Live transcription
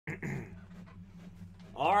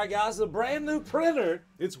All right, guys, a brand new printer.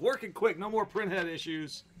 It's working quick. No more print head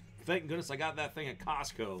issues. Thank goodness I got that thing at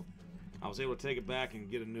Costco. I was able to take it back and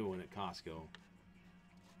get a new one at Costco.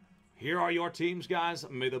 Here are your teams, guys.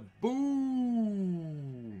 May the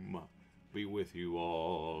boom be with you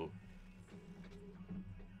all.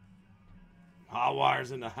 Hot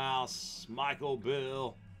Wires in the house. Michael,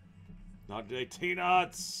 Bill, Dr.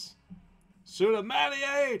 T-Nuts, Suda, Matty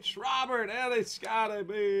H, Robert, Eddie, Scotty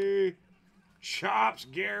B, Chops,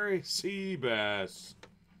 Gary, Seabass,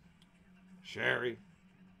 Sherry.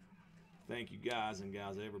 Thank you, guys and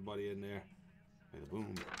gals, everybody in there. May the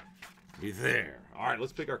boom be there. All right,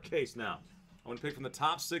 let's pick our case now. I'm going to pick from the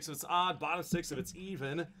top 6 if it's odd, bottom 6 if it's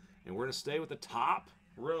even, and we're going to stay with the top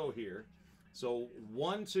row here. So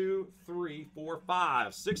 1, 2, 3, 4,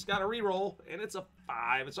 5. 6 got a re-roll, and it's a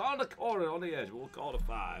 5. It's on the corner, on the edge. We'll call it a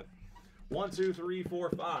 5. 1, 2, 3,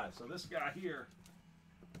 4, 5. So this guy here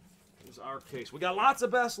is our case. We got lots of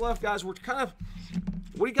best left, guys. We're kind of,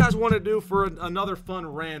 what do you guys want to do for another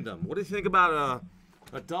fun random? What do you think about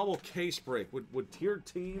a double case break? Would tiered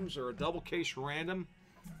teams or a double case random?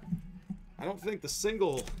 I don't think the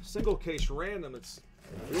single case random.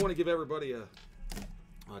 We want to give everybody a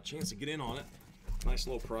chance to get in on it. Nice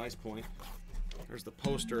low price point. There's the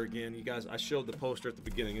poster again. You guys, I showed the poster at the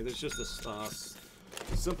beginning. It's just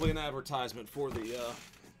simply an advertisement for the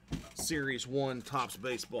Series 1 Topps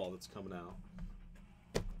Baseball that's coming out.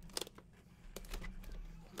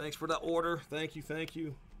 Thanks for that order. Thank you, thank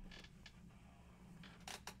you.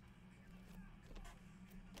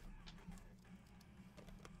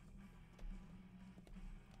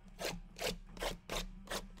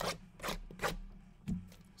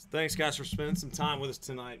 Thanks, guys, for spending some time with us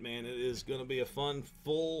tonight, man. It is going to be a fun,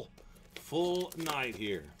 full night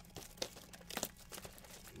here.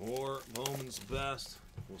 More Bowman's best.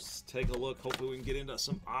 We'll take a look. Hopefully we can get into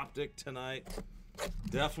some optic tonight.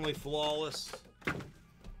 Definitely flawless.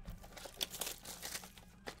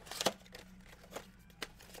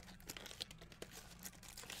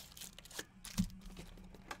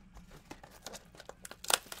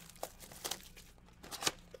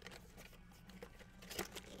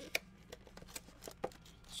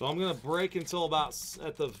 So I'm gonna break until about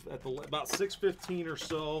about 6:15 or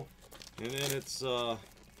so, and then it's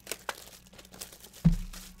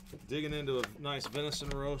digging into a nice venison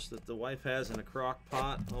roast that the wife has in a crock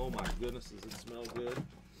pot. Oh my goodness, does it smell good?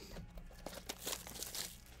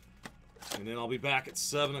 And then I'll be back at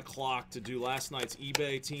 7 o'clock to do last night's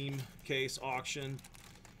eBay team case auction,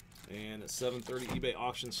 and at 7:30 eBay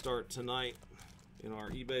auction start tonight in our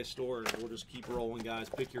eBay store, and we'll just keep rolling, guys.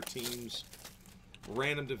 Pick your teams.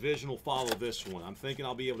 Random division will follow this one. I'm thinking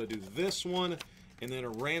I'll be able to do this one and then a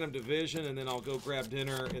random division, and then I'll go grab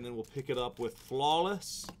dinner, and then we'll pick it up with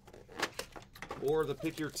flawless or the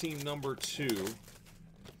pick your team number 2.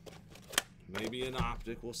 Maybe an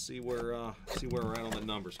optic. We'll see where we're at on the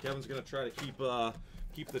numbers. Kevin's gonna try to keep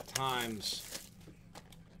the times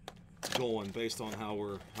going based on how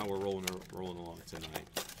we're rolling along tonight.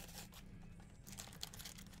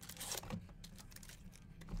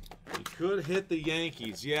 Could hit the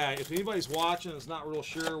Yankees. Yeah, if anybody's watching is not real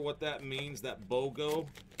sure what that means, that BOGO.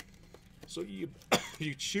 So you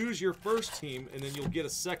choose your first team, and then you'll get a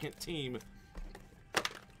second team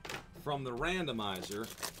from the randomizer.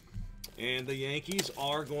 And the Yankees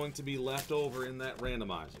are going to be left over in that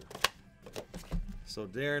randomizer. So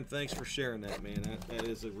Darren, thanks for sharing that, man. That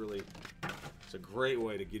is it's a great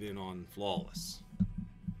way to get in on flawless.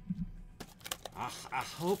 I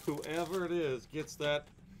hope whoever it is gets that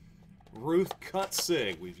Ruth cut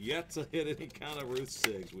sig. We've yet to hit any kind of Ruth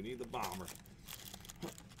sigs. We need the bomber.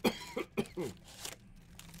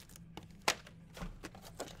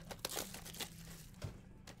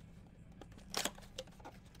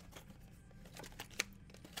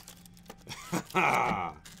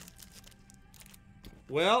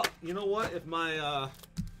 Well, you know what? If my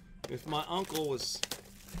uncle was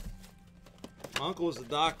the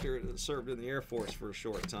doctor that served in the Air Force for a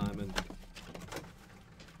short time, and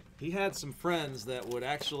he had some friends that would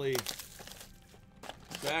actually,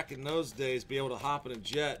 back in those days, be able to hop in a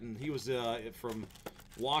jet, and he was from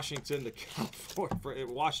Washington to California,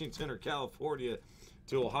 Washington or California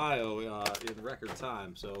to Ohio in record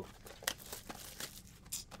time. So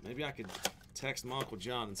maybe I could text my Uncle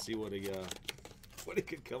John and see what he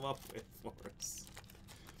could come up with for us.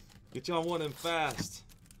 Get you on one of them fast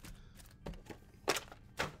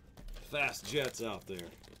jets out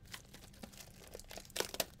there.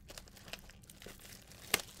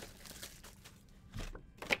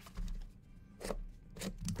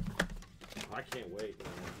 I can't wait,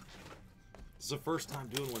 man. This is the first time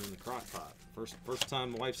doing one in the crock pot. First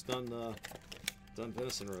time the wife's done Done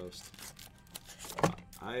venison roast.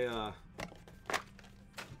 And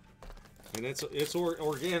it's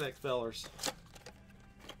organic, fellers.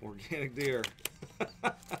 Organic deer.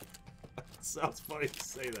 Sounds funny to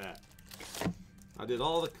say that. I did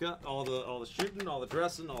all the shooting, all the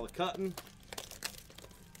dressing, all the cutting,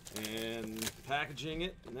 and packaging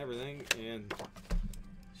it and everything, and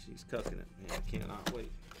she's cooking it. Man, I cannot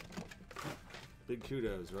wait. Big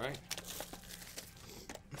kudos, right?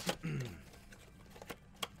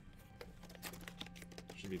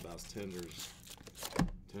 Should be about as tender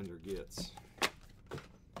gets.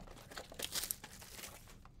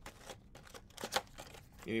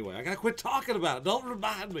 Anyway, I gotta quit talking about it. Don't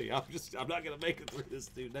remind me. I'm not gonna make it through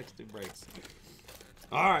this next two breaks.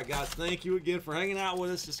 All right, guys. Thank you again for hanging out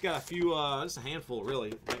with us. Just got a few, just a handful,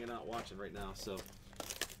 really, hanging out watching right now. So,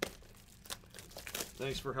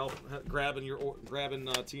 thanks for grabbing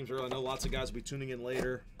teams early. I know lots of guys will be tuning in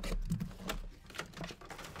later as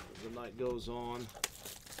the night goes on.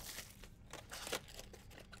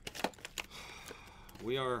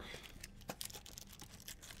 We are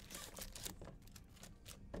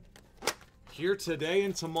here today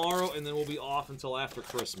and tomorrow, and then we'll be off until after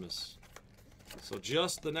Christmas. So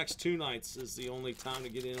just the next 2 nights is the only time to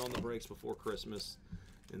get in on the breaks before Christmas,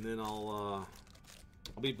 and then I'll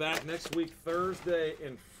be back next week, Thursday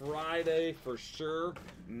and Friday for sure.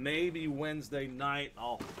 Maybe Wednesday night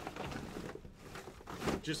I'll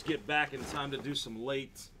just get back in time to do some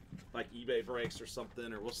late, like eBay breaks or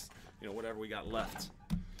something, or we'll, whatever we got left.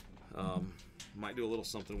 Might do a little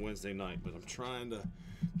something Wednesday night, but I'm trying to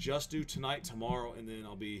just do tonight, tomorrow, and then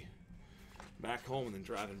I'll be back home and then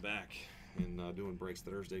driving back and doing breaks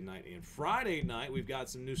Thursday night and Friday night. We've got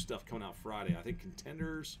some new stuff coming out Friday. I think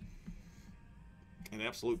Contenders and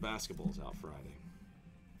Absolute Basketball is out Friday.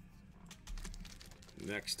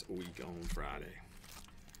 Next week on Friday.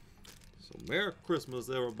 So Merry Christmas,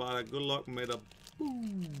 everybody. Good luck. May the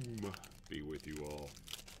boom be with you all.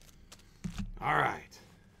 All right.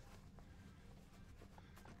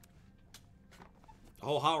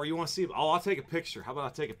 Oh, Howard, you want to see? Oh, I'll take a picture. How about I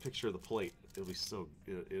take a picture of the plate? It'll be so.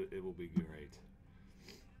 It will be great.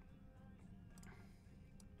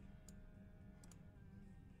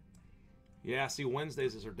 Yeah, see,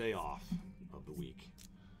 Wednesdays is our day off of the week,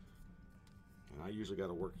 and I usually got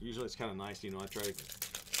to work. Usually it's kind of nice, I try to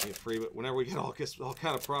get free, but whenever we get all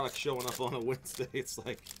kind of products showing up on a Wednesday, it's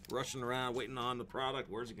like rushing around waiting on the product.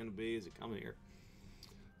 Where's it going to be? Is it coming here?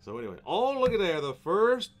 So anyway, oh, look at there, the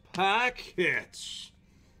first package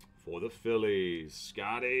for the Phillies.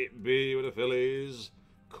 Scotty B with the Phillies.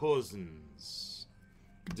 Cousins.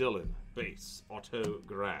 Dylan, base,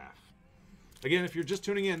 autograph. Again, if you're just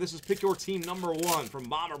tuning in, this is Pick Your Team number 1 from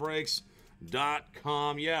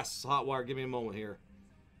BomberBreaks.com. Yes, Hotwire, give me a moment here.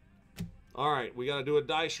 All right, we got to do a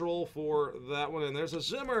dice roll for that one, and there's a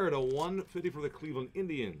Zimmer to 150 for the Cleveland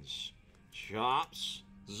Indians. Chops.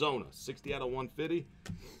 Zona, 60 out of 150.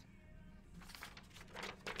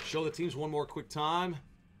 Show the teams one more quick time.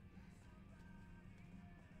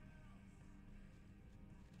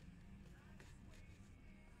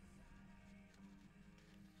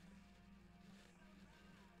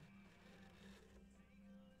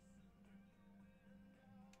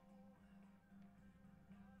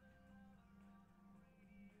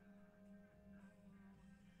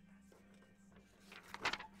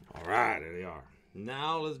 All right, there they are.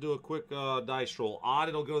 Now let's do a quick dice roll. Odd,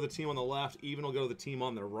 it'll go to the team on the left. Even, will go to the team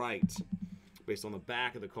on the right, based on the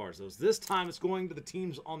back of the card. So this time it's going to the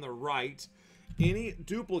teams on the right. Any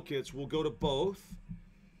duplicates will go to both.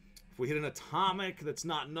 If we hit an atomic that's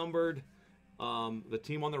not numbered, the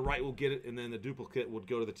team on the right will get it, and then the duplicate would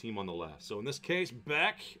go to the team on the left. So in this case,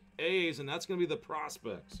 Beck, A's, and that's going to be the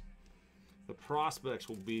prospects. The prospects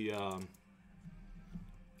will be...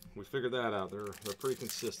 we figured that out. They're pretty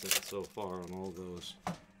consistent so far on all those.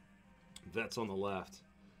 Vets on the left.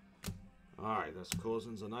 All right, that's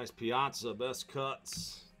Cousins. A nice Piazza. Best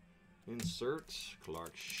cuts. Insert.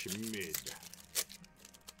 Clark Schmid.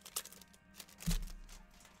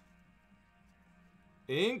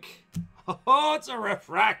 Ink. Oh, it's a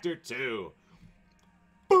refractor too.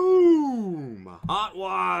 Boom. Hot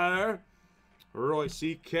wire. Roy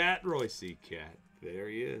C. Cat. Roy C. Cat. There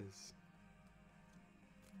he is.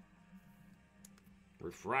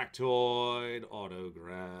 Refractoid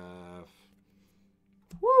autograph.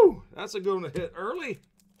 Woo! That's a good one to hit early.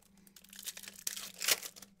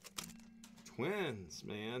 Twins,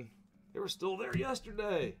 man. They were still there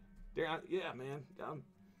yesterday. Yeah, man. Got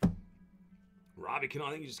them. Robbie Cano, I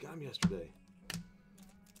think you just got him yesterday.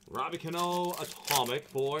 Robbie Cano, atomic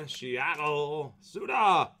for Seattle.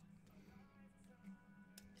 Suda.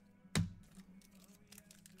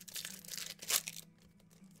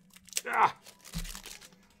 Ah!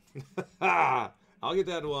 I'll get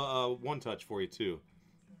that one touch for you, too.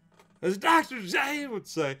 As Dr. J would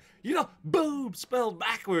say, you know, boob spelled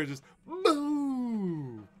backwards is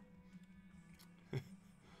boo.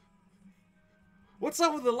 What's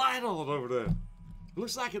up with the light on over there? It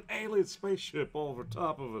looks like an alien spaceship over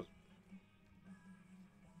top of it.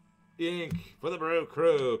 Ink for the Brew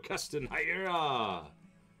Crew. Custin Hira.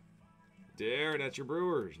 Darren, that's your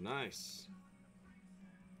Brewers. Nice.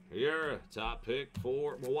 Hira, top pick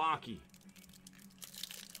for Milwaukee.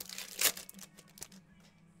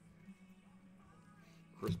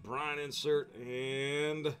 Chris Bryant insert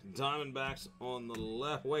and Diamondbacks on the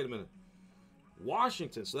left. Wait a minute.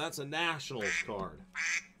 Washington, so that's a Nationals card.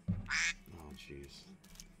 Oh, jeez.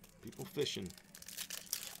 People fishing.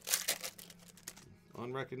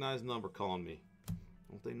 Unrecognized number calling me.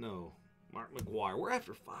 Don't they know? Mark McGuire. We're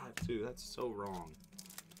after 5, too. That's so wrong.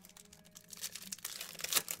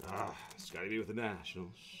 Scotty B with the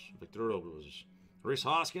Nationals. Victor Robles. Rhys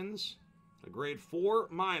Hoskins. A grade 4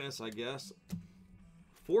 minus, I guess.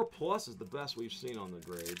 4+ is the best we've seen on the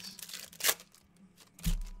grades.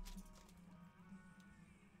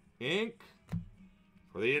 Ink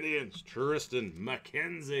for the Indians, Tristan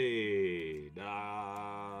McKenzie.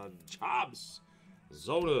 Chops,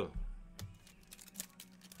 Zoda.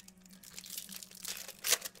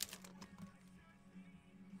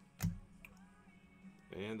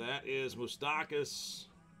 And that is Moustakas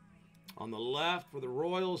on the left for the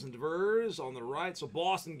Royals and Devers on the right. So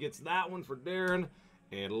Boston gets that one for Darren.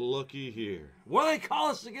 And looky here. What do they call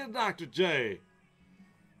us again, Dr. J?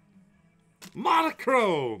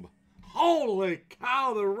 Monochrome. Holy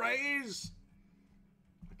cow, the Rays.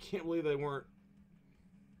 I can't believe they weren't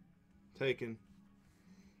taken.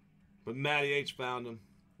 But Matty H found them.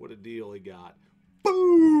 What a deal he got.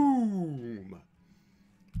 Boom.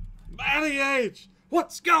 Matty H.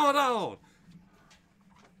 What's going on?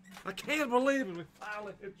 I can't believe it. We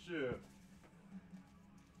finally hit you.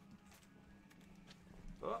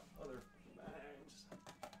 Oh, other bags.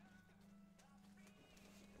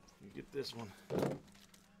 You get this one.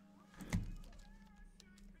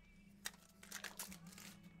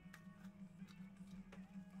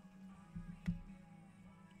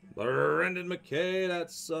 Brendan McKay,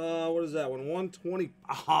 that's, what is that one? 120.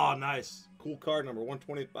 Ah, nice. Cool card number,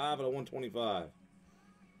 125 out of 125.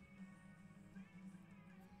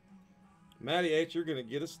 Matty H, you're going to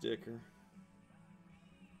get a sticker.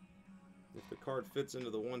 If the card fits into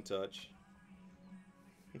the one touch.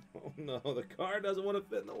 Oh no, the card doesn't want to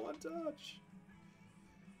fit in the one touch.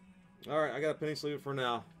 Alright, I got a penny sleeve for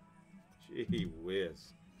now. Gee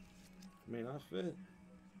whiz. May not fit.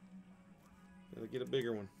 Gotta get a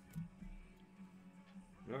bigger one.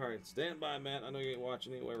 Alright, stand by, Matt. I know you ain't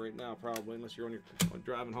watching anyway right now, probably, unless you're on your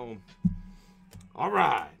driving home.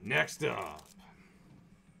 Alright, next up.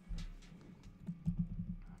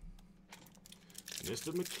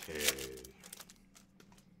 Mr. McKay.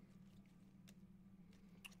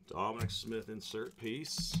 Dominic Smith insert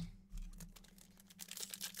piece.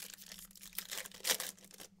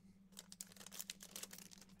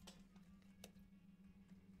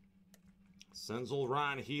 Senzel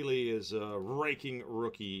Ryan Healy is raking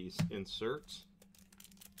rookies insert.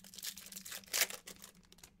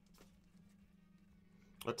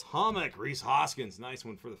 Atomic Rhys Hoskins. Nice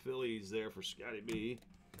one for the Phillies there for Scotty B.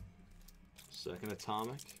 Second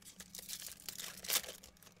Atomic.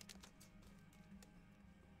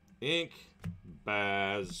 Ink.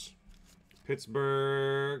 Baz.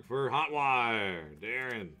 Pittsburgh for Hotwire.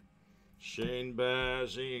 Darren. Shane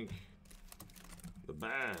Baz Ink. The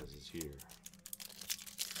Baz is here.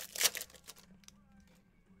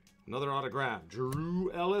 Another autograph.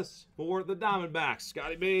 Drew Ellis for the Diamondbacks.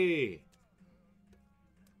 Scotty B.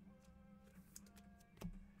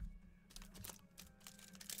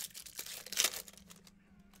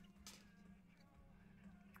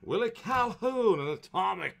 Willie Calhoun, an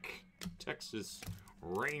Atomic. Texas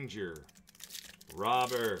Ranger.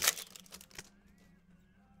 Robert.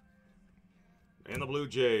 And the Blue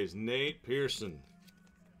Jays, Nate Pearson.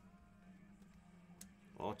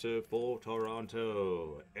 Auto for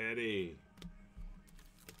Toronto, Eddie.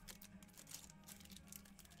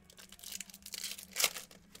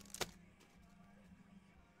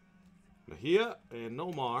 Mejia and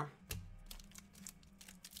Nomar.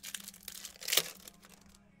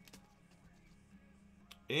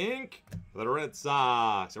 Ink for the Red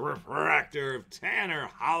Sox. A refractor of Tanner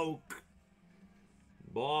Houck.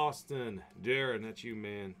 Boston. Darren, that's you,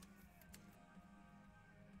 man.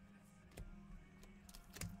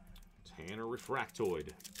 Tanner Refractoid.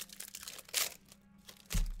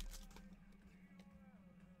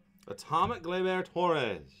 Atomic Gleyber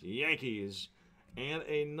Torres, Yankees. And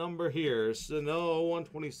a number here, Sano,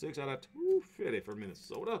 126 out of 250 for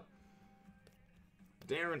Minnesota.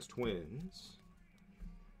 Darren's Twins.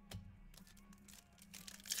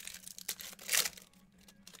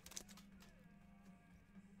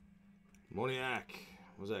 Moniak.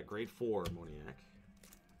 What was that? Grade 4, Moniak.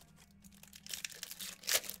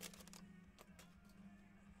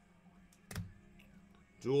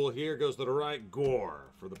 Jewel here goes to the right. Gore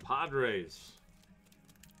for the Padres.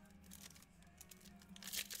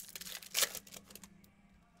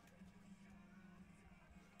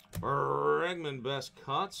 Bregman best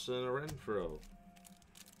cuts and a Renfro.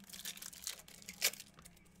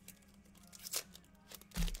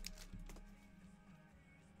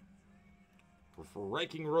 For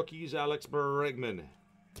ranking rookies, Alex Bregman.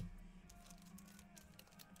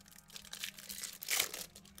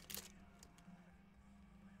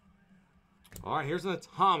 All right, here's an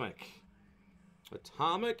atomic.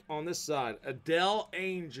 Atomic on this side. Adele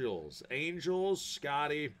Angels. Angels,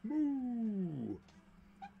 Scotty. Moo.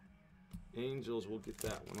 Angels will get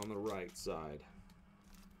that one on the right side.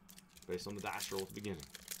 Based on the dice roll at the beginning.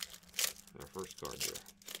 Our first card there.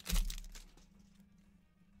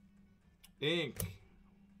 Ink.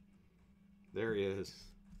 There he is.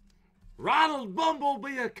 Ronald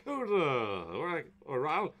Bumblebee Acuna. Or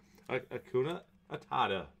Ronald Acuna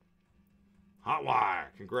Atada. Hot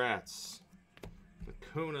wire. Congrats.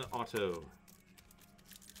 Acuna Auto.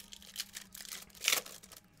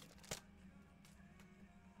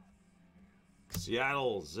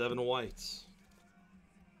 Seattle, Zevin White.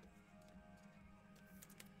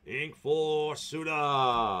 Ink for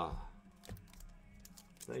Suda.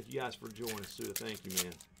 Thank you guys for joining, Suda. Thank you,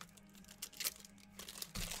 man.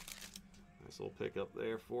 Nice little pickup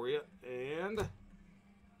there for you. And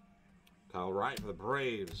Kyle Wright for the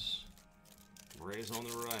Braves. Braves on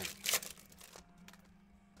the right.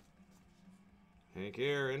 Hank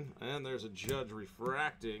Aaron. And there's a Judge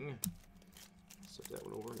refracting. Set that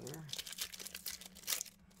one over there.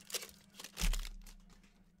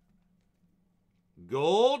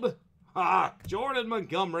 Gold. Ha! Jordan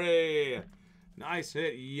Montgomery. Nice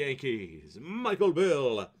hit, Yankees. Michael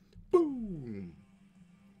Bill. Boom.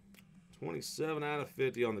 27 out of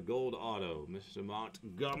 50 on the gold auto. Mr.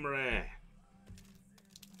 Montgomery.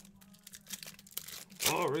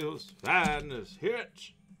 Orioles Fatness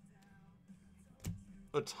hit.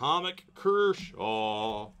 Atomic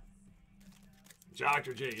Kershaw.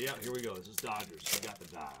 Dr. J. Yeah, here we go. This is Dodgers. We got the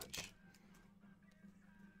Dodge.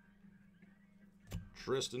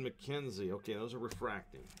 Tristan McKenzie. Okay, those are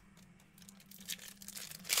refracting.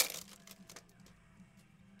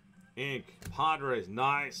 Ink. Padres.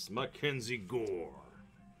 Nice. Mackenzie Gore.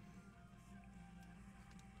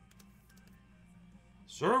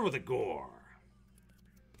 Serve with a Gore.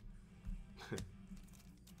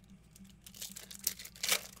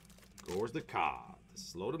 Gore's the cod.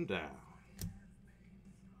 Slowed him down.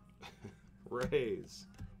 Rays.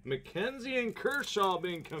 McKenzie and Kershaw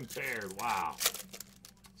being compared. Wow.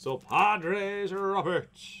 So Padres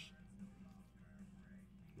Roberts.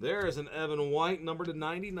 There is an Evan White, number to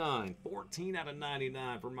 99. 14 out of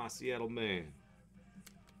 99 for my Seattle man.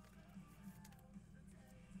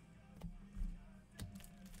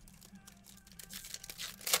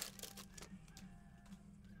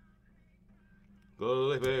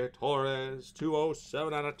 Felipe Torres,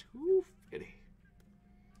 207 out of 250.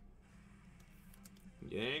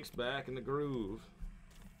 Yanks back in the groove.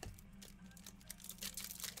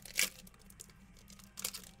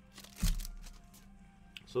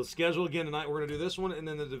 So the schedule again tonight, we're going to do this one, and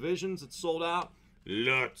then the divisions, it's sold out.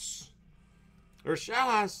 Lutz. Or shall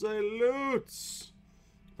I say Lutz.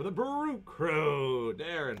 For the Baruch Crow.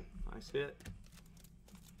 Darren. Nice hit.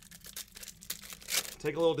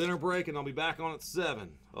 Take a little dinner break, and I'll be back on at 7.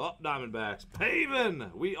 Up Diamondbacks. Paving.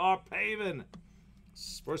 We are paving.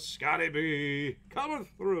 For Scotty B. Coming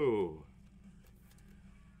through.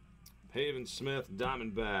 Paving Smith,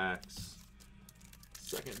 Diamondbacks.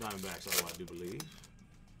 Second Diamondbacks, I do believe.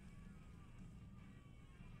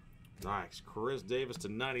 Nice. Chris Davis to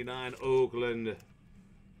 99, Oakland.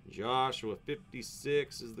 Joshua,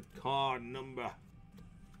 56 is the card number.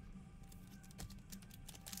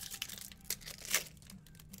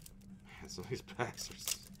 Man, some of these packs are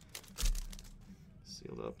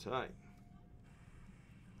sealed up tight.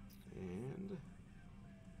 And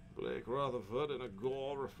Blake Rutherford and a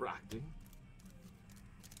Gore refracting.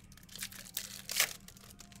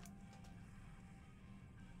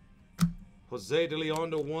 Jose De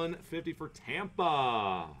Leon to 150 for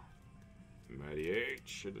Tampa. Matty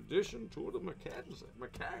H. In addition to the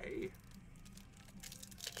McKay.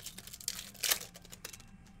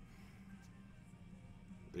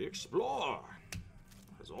 The Explorer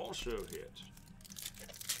has also hit.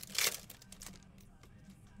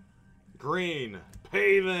 Green,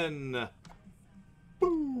 Paven.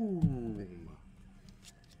 Boom.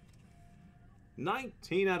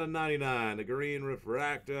 19 out of 99. The green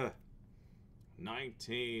refractor.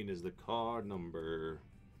 19 is the card number.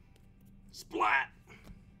 Splat.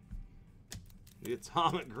 The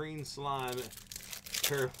atomic green slime.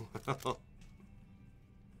 Parallel.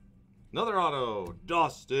 Another auto.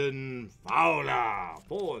 Dustin Fowler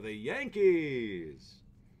for the Yankees.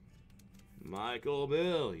 Michael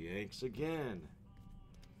Bill. Yanks again.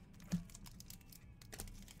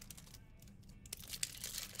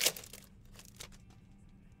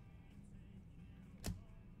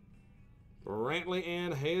 Brantley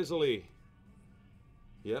and Hazley.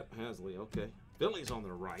 Yep, Hazley, okay. Phillies on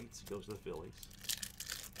the right. Goes to the Phillies.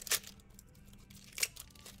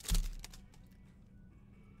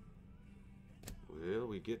 Well,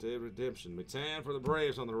 we get to redemption. McTan for the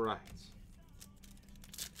Braves on the right.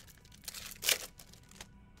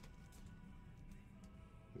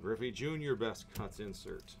 Griffey Jr. best cuts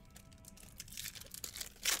insert.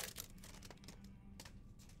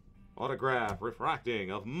 Autograph refracting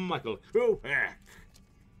of Michael Kopech.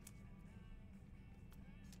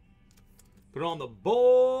 Put it on the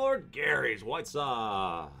board. Gary's White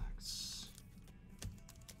Sox.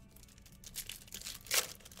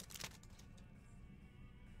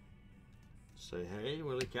 Say hey,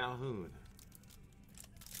 Willie Calhoun.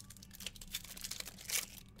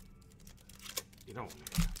 You don't.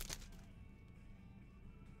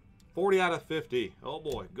 40 out of 50. Oh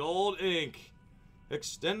boy, gold ink.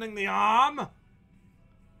 Extending the arm.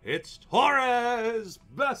 It's Torres.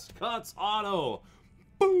 Best cuts auto.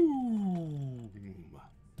 Boom.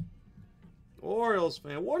 Orioles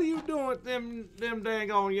fan, what are you doing with them dang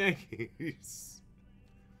on Yankees?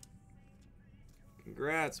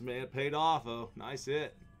 Congrats, man. Paid off, oh. Nice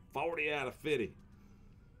hit. 40 out of 50.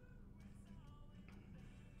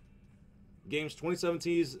 Games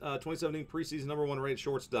 2017 preseason #1 rated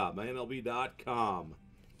shortstop by MLB.com.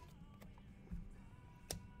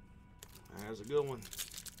 There's a good one.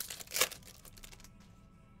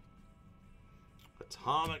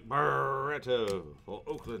 Atomic Barreto for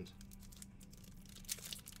Oakland.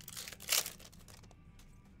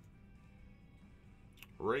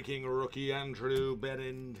 Raking rookie Andrew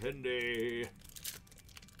Benintendi.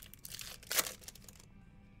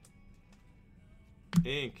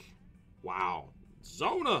 Ink. Wow.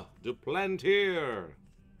 Zona Duplantier.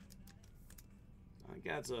 I think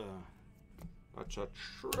that's a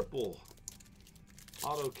triple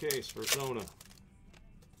auto case for Zona.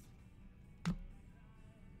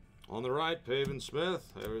 On the right, Pavin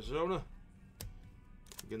Smith, Arizona.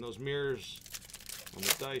 Again, those mirrors on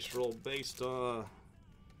the dice roll based on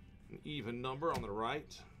an even number on the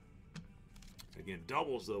right. Again,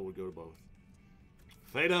 doubles, though, would go to both.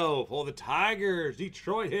 Fado for the Tigers.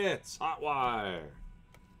 Detroit hits. Hot wire.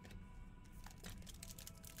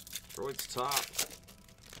 Detroit's top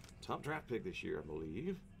draft pick this year, I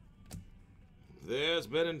believe. There's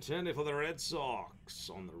Benintendi for the Red Sox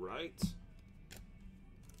on the right.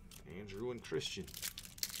 Andrew and Christian.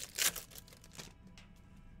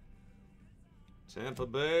 Tampa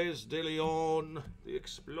Bay's De Leon. The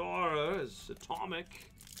Explorer is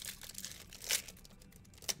Atomic.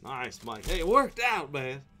 Nice, Mike. Hey, it worked out,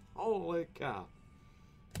 man. Holy cow.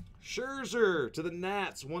 Scherzer to the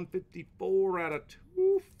Nats. 154 out of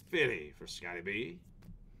 250 for Scotty B.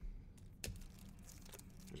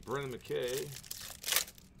 There's Brendan McKay.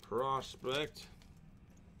 Prospect.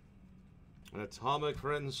 An Atomic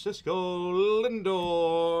Francisco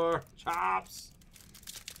Lindor. Chops.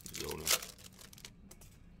 Zona.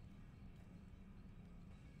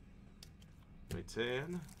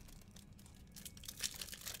 Maytan.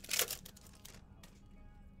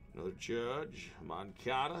 Another Judge.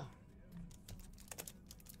 Moncada.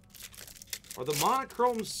 Are the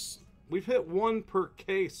monochromes... We've hit one per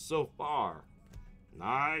case so far.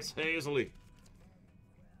 Nice Hazley.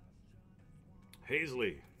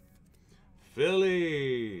 Hazley.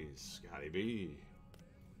 Phillies. Scotty B.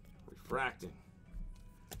 Refracting.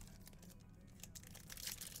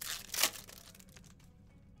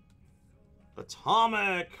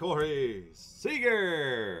 Atomic Corey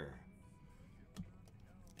Seager.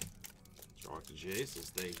 Dr. J says,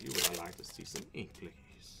 thank you, but I'd like to see some ink,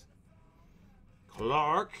 please.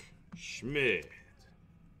 Clark Schmidt.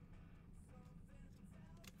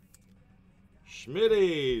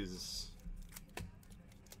 Schmitties.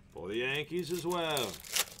 For the Yankees as well.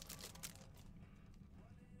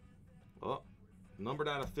 Oh, numbered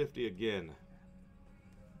out of 50 again.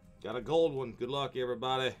 Got a gold one. Good luck,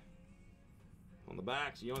 everybody. On the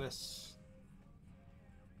backs, Jonas.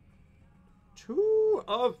 2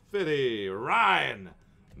 of 50. Ryan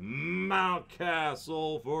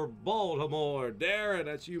Mountcastle for Baltimore. Darren,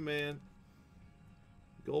 that's you, man.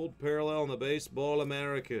 Gold parallel in the Baseball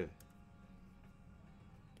America.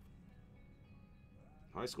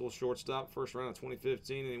 High school shortstop, first round of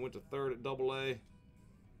 2015, and he went to third at AA.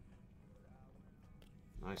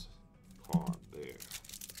 Nice card there.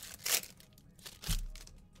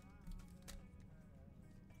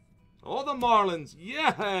 Oh, the Marlins.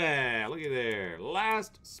 Yeah! Look at there.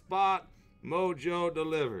 Last spot, Mojo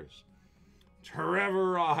delivers.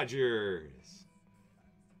 Trevor Rogers.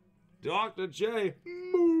 Dr. J.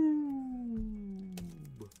 Moob.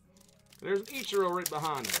 There's Ichiro right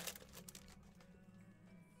behind him.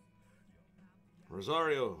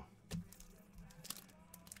 Rosario.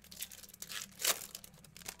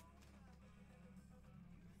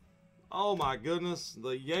 Oh my goodness,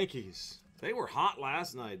 the Yankees. They were hot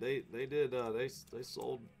last night. They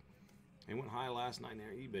sold. They went high last night in their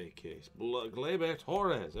eBay case. Gleyber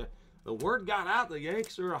Torres. The word got out. The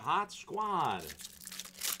Yankees are a hot squad.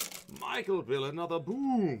 Michael Bill, another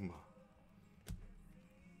boom.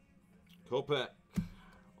 Kopech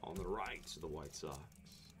on the right to the White Sox.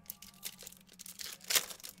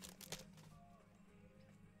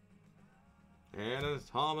 And an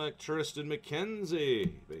atomic Tristan McKenzie.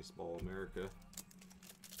 Baseball America.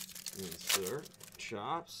 Insert.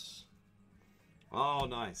 Chops. Oh,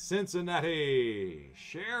 nice. Cincinnati.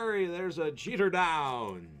 Sherry, there's a Jeter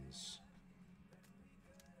Downs.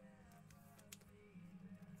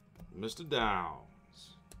 Mr.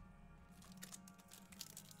 Downs.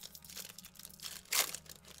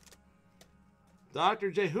 Dr.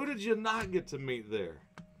 J, who did you not get to meet there?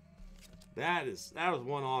 That was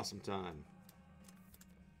one awesome time.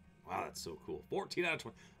 Wow, that's so cool. 14 out of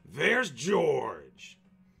 20. There's George.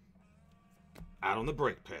 Out on the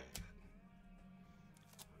brake pad.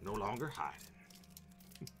 No longer hiding.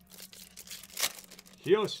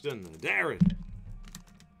 Houston, Darren.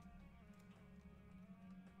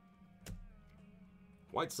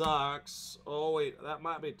 White Sox. Oh, wait, that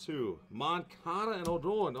might be 2. Moncada and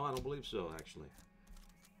Odor. No, I don't believe so, actually.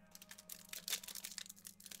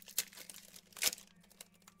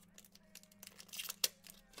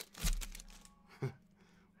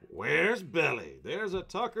 Where's Belly? There's a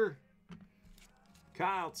Tucker.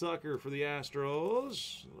 Kyle Tucker for the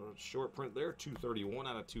Astros. Short print there, 231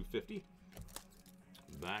 out of 250.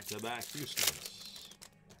 Back-to-back Houstons.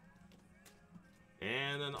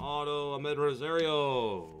 And an auto, Ahmed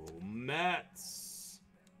Rosario. Mets.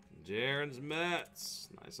 Darren's Mets.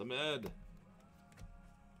 Nice, Ahmed.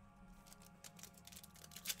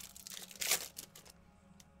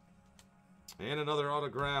 And another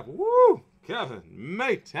autograph. Woo! Kevin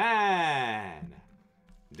Maytan.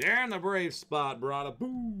 Darren the Brave spot brought a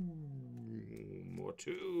boom or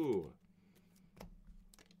 2.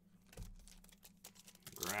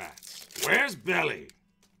 Congrats. Where's Belly?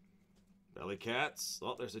 Belly Cats.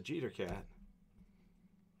 Oh, there's a Jeter cat.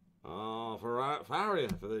 Oh, for Faria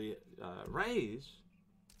for the Rays.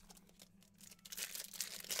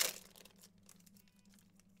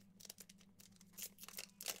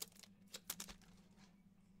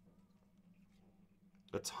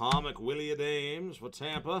 Atomic Willie Adames for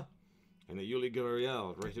Tampa. And the Yuli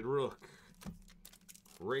Gurriel, rated rook.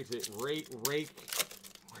 Raking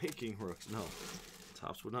rooks. No.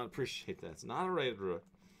 Tops would not appreciate that. It's not a rated rook.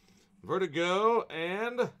 Vertigo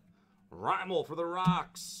and Rimal for the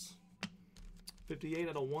Rocks. 58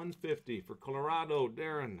 out of 150 for Colorado.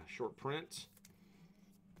 Darren, short print.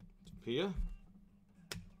 Pia.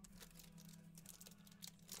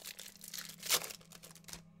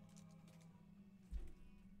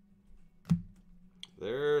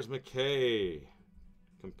 There's McKay.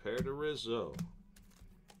 Compared to Rizzo.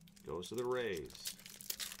 Goes to the Rays.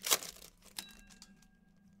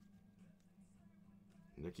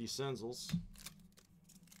 Nicky Senzels.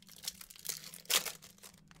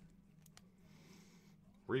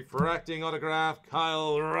 Refracting autograph,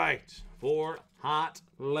 Kyle Wright for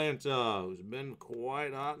Atlanta, who's been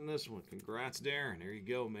quite hot in this one. Congrats, Darren. There you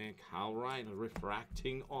go, man. Kyle Wright, a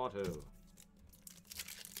refracting auto.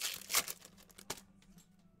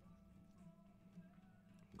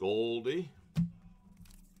 Goldie.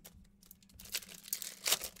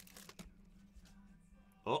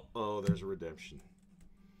 Uh-oh, there's a redemption.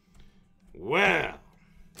 Well,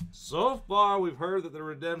 so far we've heard that the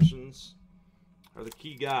redemptions are the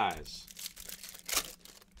key guys.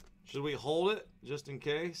 Should we hold it just in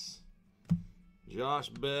case? Josh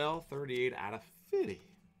Bell, 38 out of 50.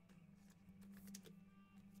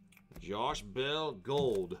 Josh Bell,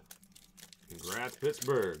 gold. Congrats,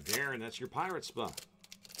 Pittsburgh. Darren, that's your pirate spot.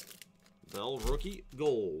 Bell rookie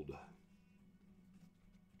gold.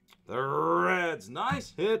 The Reds.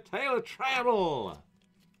 Nice hit. Taylor Trammell.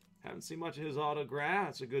 Haven't seen much of his autograph.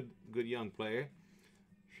 That's a good young player.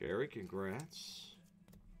 Sherry, congrats.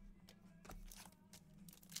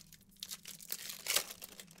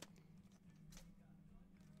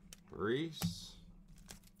 Reese.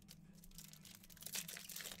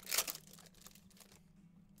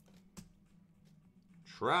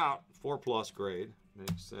 Trout, 4+ grade.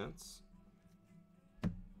 Makes sense.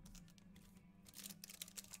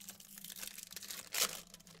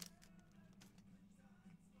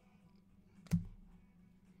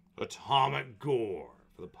 Atomic Gore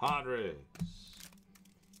for the Padres.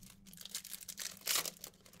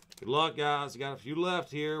 Good luck, guys. Got a few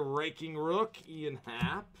left here. Raking Rook, Ian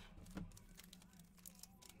Happ.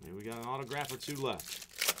 Here we got an autograph or 2 left.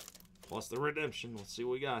 Plus the redemption. Let's see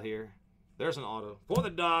what we got here. There's an auto. For the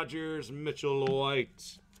Dodgers, Mitchell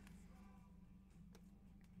White.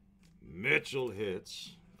 Mitchell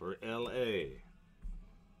hits for LA.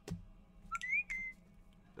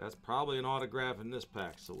 That's probably an autograph in this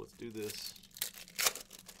pack, so let's do this.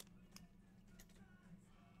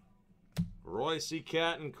 Royce,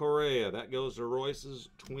 Cat, and Correa. That goes to Royce's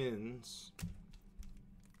Twins.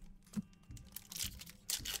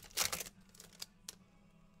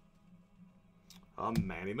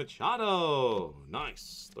 Manny Machado.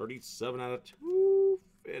 Nice. 37 out of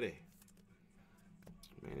 250.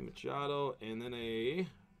 Manny Machado. And then a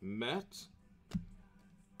Met.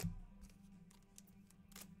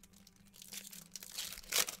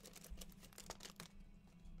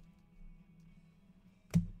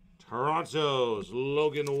 Toronto's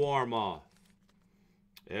Logan Warmoth.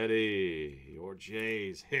 Eddie, your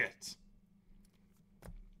Jays hit.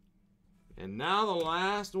 And now the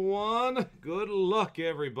last one. Good luck,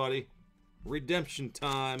 everybody. Redemption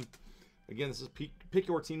time. Again, this is Pick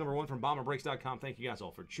Your Team #1 from BowmanBreaks.com. Thank you guys all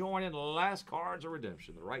for joining. The last cards of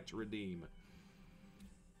redemption. The right to redeem.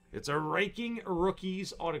 It's a Raking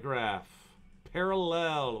Rookies autograph.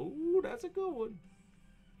 Parallel. Ooh, that's a good one.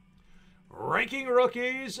 Ranking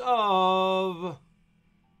Rookies of...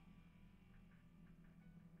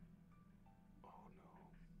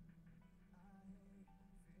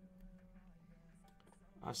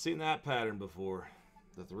 I've seen that pattern before.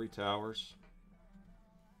 The 3 towers.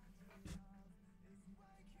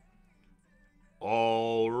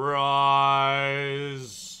 All rise.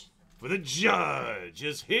 For the judge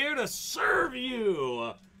is here to serve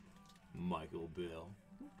you. Michael Bill.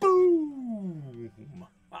 Boom.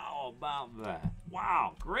 How about that?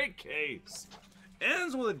 Wow, great case.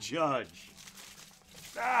 Ends with a judge.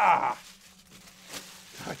 Ah.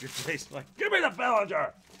 God, your taste like, give me the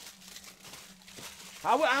Bellinger.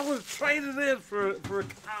 I would have traded it for a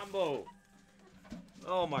combo.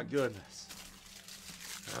 Oh, my goodness.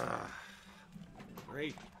 Ah,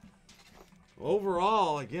 great.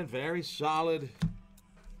 Overall, again, very solid.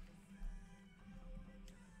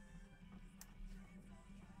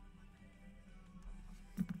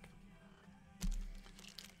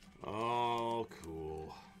 Oh,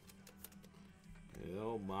 cool.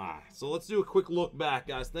 Oh, my. So let's do a quick look back,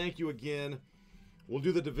 guys. Thank you again. We'll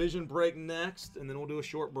do the division break next, and then we'll do a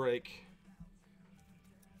short break.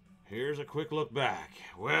 Here's a quick look back.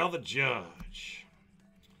 Well, the judge.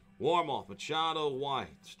 Warmoth, Machado,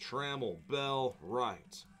 White, Trammell, Bell,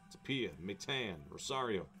 Wright, Tapia, Matan,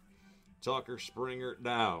 Rosario, Tucker, Springer,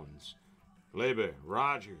 Downs, Gleyber,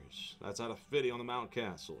 Rogers. That's out of Fitty on the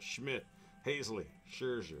Mountcastle. Schmidt, Hazley,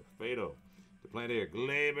 Scherzer, Fado, Duplantier,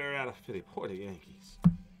 Gleyber out of Fitty. Boy, the Yankees.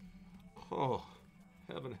 Oh,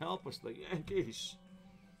 heaven help us, the Yankees.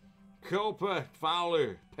 Kopech,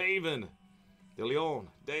 Fowler, Pavin, De Leon,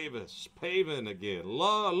 Davis, Pavin again.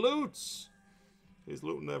 Lutz. He's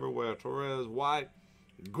looting everywhere. Torres, White,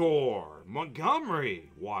 Gore,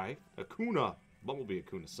 Montgomery, White, Acuna, Bumblebee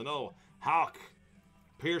Acuna, Sano, Houck,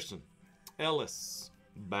 Pearson, Ellis,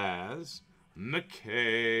 Baz,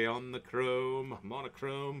 McKay on the chrome,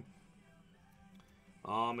 monochrome,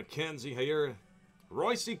 McKenzie here,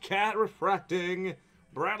 Royce Cat refracting,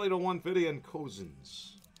 Bradley to 150, and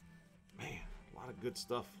Cousins. Man, a lot of good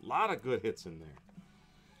stuff. A lot of good hits in there.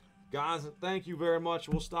 Guys, thank you very much.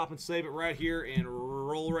 We'll stop and save it right here and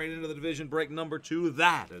roll right into the division break #2.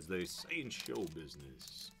 That, as they say in show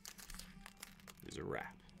business, is a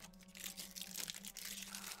wrap.